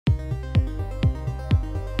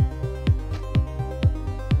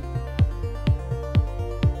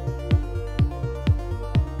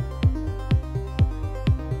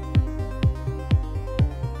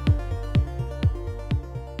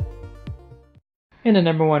And the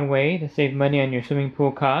number one way to save money on your swimming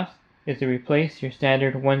pool costs is to replace your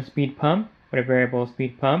standard one-speed pump with a variable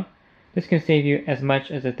speed pump. This can save you as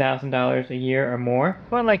much as $1,000 a year or more.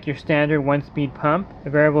 So unlike your standard one-speed pump, a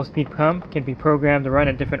variable speed pump can be programmed to run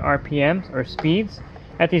at different RPMs or speeds.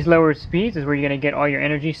 At these lower speeds is where you're going to get all your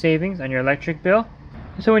energy savings on your electric bill.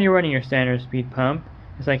 So when you're running your standard speed pump,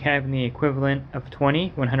 it's like having the equivalent of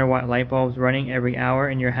 20 100-watt light bulbs running every hour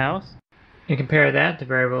in your house. And compare that to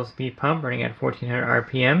variable speed pump running at 1400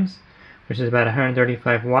 RPMs, which is about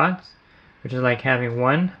 135 watts, which is like having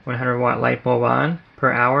one 100-watt light bulb on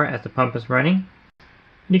per hour as the pump is running.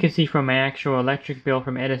 And you can see from my actual electric bill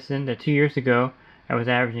from Edison that 2 years ago I was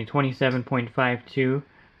averaging 27.52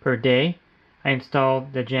 per day. I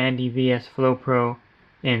installed the Jandy VS Flow Pro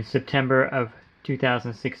in September of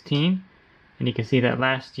 2016, and you can see that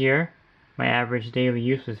last year my average daily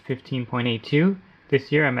use was 15.82.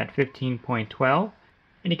 This year I'm at 15.12,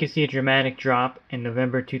 and you can see a dramatic drop in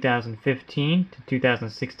November 2015 to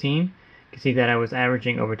 2016. You can see that I was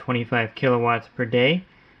averaging over 25 kilowatts per day,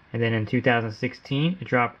 and then in 2016 it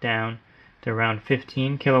dropped down to around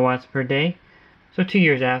 15 kilowatts per day. So 2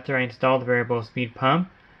 years after I installed the variable speed pump,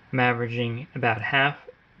 I'm averaging about half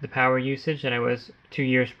the power usage that I was 2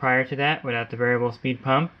 years prior to that without the variable speed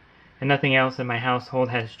pump, and nothing else in my household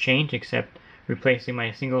has changed except replacing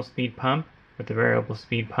my single speed pump with the variable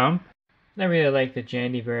speed pump. And I really like the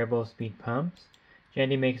Jandy variable speed pumps.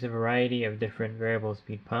 Jandy makes a variety of different variable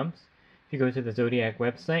speed pumps. If you go to the Zodiac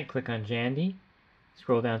website, click on Jandy,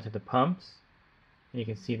 scroll down to the pumps, and you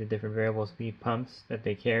can see the different variable speed pumps that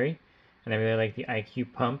they carry. And I really like the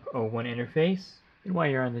IQ Pump 01 interface. And while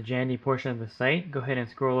you're on the Jandy portion of the site, go ahead and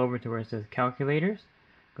scroll over to where it says calculators.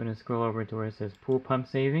 Go ahead and scroll over to where it says pool pump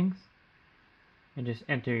savings, and just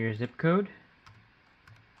enter your zip code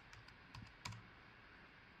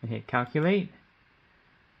and hit calculate.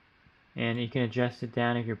 And you can adjust it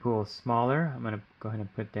down if your pool is smaller. I'm going to go ahead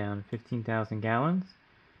and put down 15,000 gallons,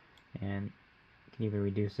 and you can even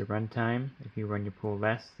reduce the runtime if you run your pool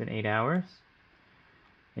less than 8 hours.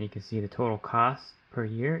 And you can see the total cost per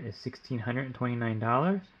year is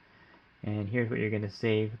 $1,629, and here's what you're going to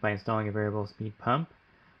save by installing a variable speed pump,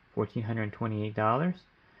 $1,428.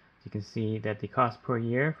 You can see that the cost per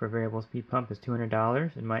year for a variable speed pump is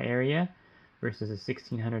 $200 in my area versus the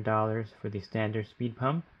 $1,600 for the standard speed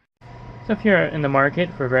pump. So if you're in the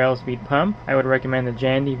market for a variable speed pump, I would recommend the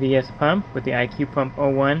Jandy VS pump with the IQ Pump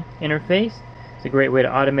 01 interface. It's a great way to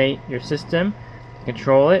automate your system, to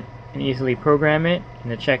control it, and easily program it,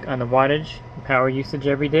 and to check on the wattage and power usage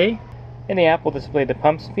every day. And the app will display the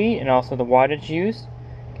pump speed and also the wattage used.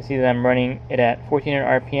 You can see that I'm running it at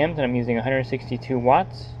 1400 RPMs and I'm using 162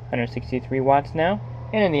 watts, 163 watts now.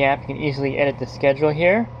 And in the app you can easily edit the schedule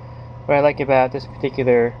here. What I like about this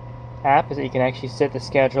particular app is that you can actually set the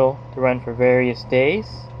schedule to run for various days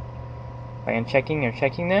by unchecking or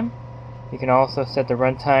checking them. You can also set the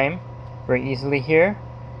runtime very easily here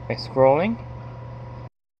by scrolling.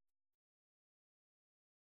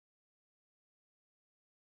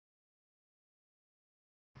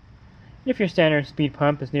 If your standard speed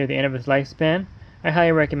pump is near the end of its lifespan, I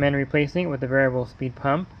highly recommend replacing it with a variable speed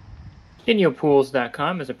pump.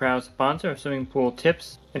 InyoPools.com is a proud sponsor of Swimming Pool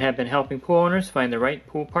Tips and have been helping pool owners find the right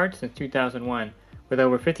pool parts since 2001. With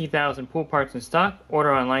over 50,000 pool parts in stock,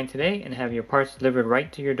 order online today and have your parts delivered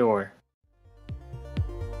right to your door.